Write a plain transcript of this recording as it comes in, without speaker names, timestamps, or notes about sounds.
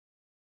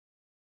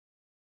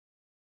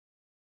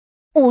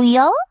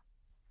오야?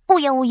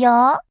 오야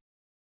오야?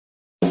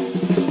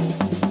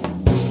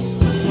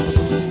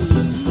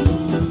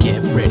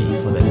 Get ready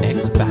for the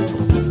next battle.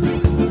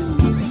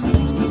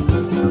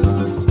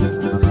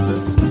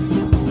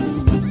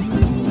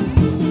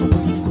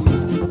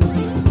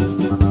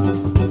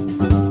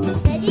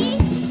 Ready?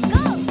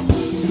 Go!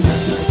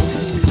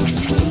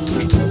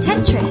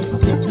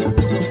 Tetris.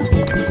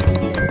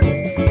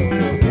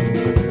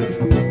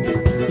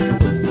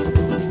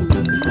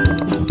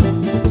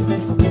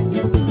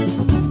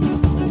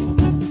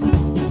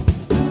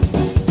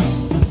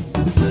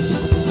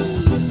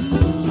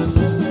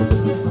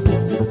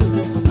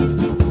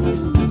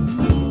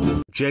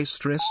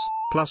 JSTRIS,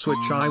 plus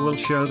which I will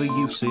show the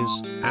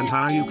uses, and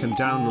how you can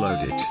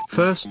download it.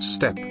 First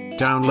step,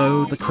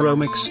 download the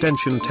Chrome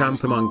extension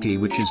TAMPERMONKEY,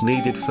 which is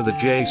needed for the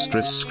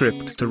JSTRIS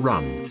script to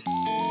run.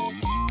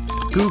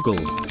 Google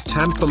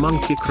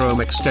TAMPERMONKEY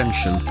Chrome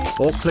extension,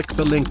 or click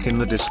the link in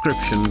the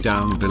description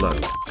down below.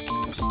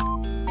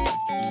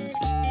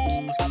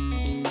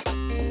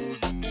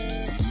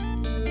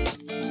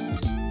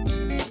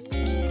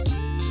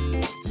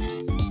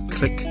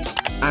 Click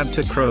Add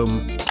to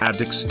Chrome,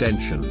 add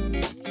extension.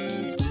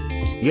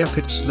 Yep,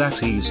 it's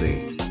that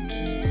easy.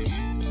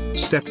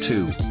 Step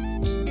 2.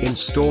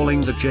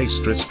 Installing the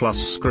JSTRIS Plus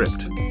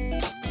script.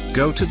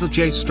 Go to the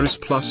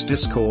JSTRIS Plus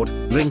Discord,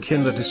 link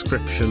in the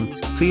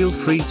description. Feel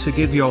free to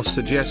give your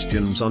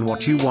suggestions on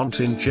what you want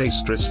in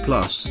JSTRIS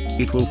Plus.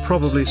 It will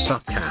probably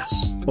suck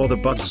ass, or the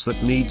bugs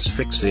that needs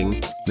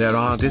fixing. There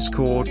are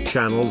Discord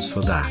channels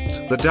for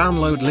that. The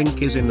download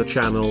link is in the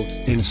channel,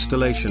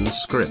 installation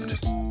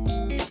script.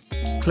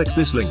 Click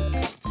this link.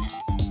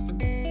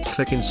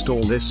 Click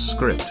install this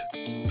script.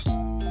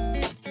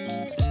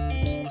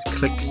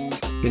 Click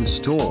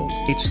install.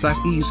 It's that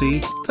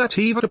easy, that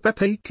even a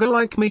pepega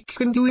like me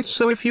can do it,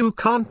 so if you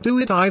can't do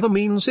it, either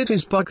means it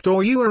is bugged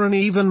or you are an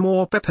even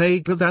more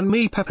pepega than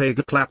me.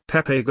 Pepega clap,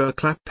 pepega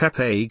clap,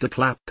 pepega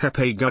clap,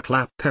 pepega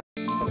clap,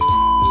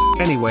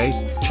 Anyway,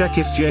 check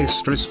if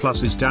JSTRIS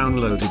Plus is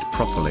downloaded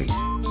properly.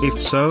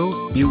 If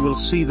so, you will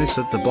see this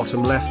at the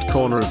bottom left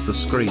corner of the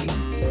screen.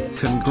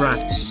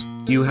 Congrats!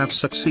 You have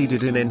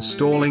succeeded in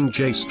installing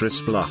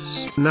JSTRIS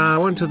Plus.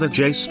 Now into the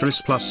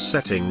JSTRIS Plus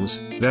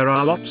settings. There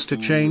are lots to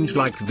change,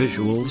 like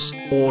visuals,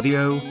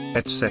 audio,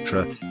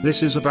 etc.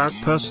 This is about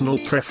personal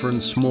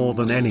preference more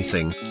than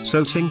anything,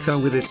 so tinker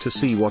with it to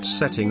see what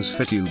settings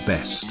fit you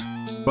best.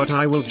 But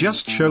I will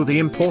just show the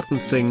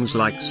important things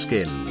like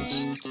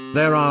skins.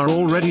 There are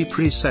already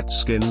preset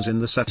skins in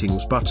the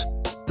settings, but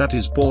that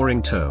is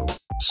boring too.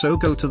 So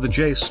go to the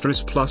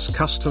JSTRIS Plus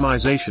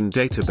customization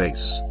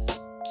database.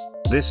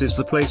 This is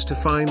the place to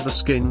find the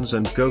skins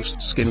and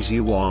ghost skins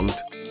you want.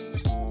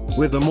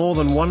 With the more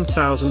than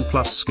 1000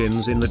 plus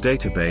skins in the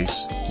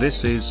database,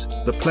 this is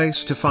the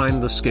place to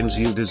find the skins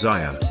you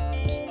desire.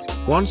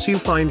 Once you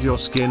find your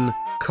skin,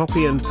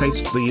 copy and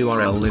paste the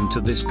URL into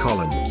this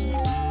column.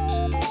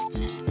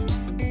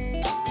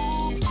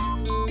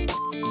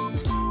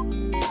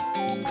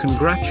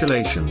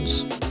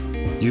 Congratulations!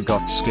 You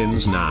got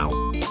skins now.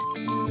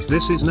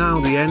 This is now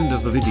the end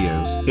of the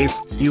video. If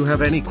you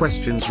have any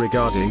questions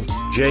regarding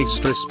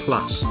JSTRIS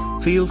Plus,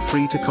 feel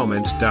free to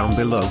comment down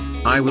below.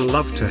 I will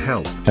love to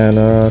help.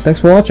 And thanks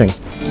for watching.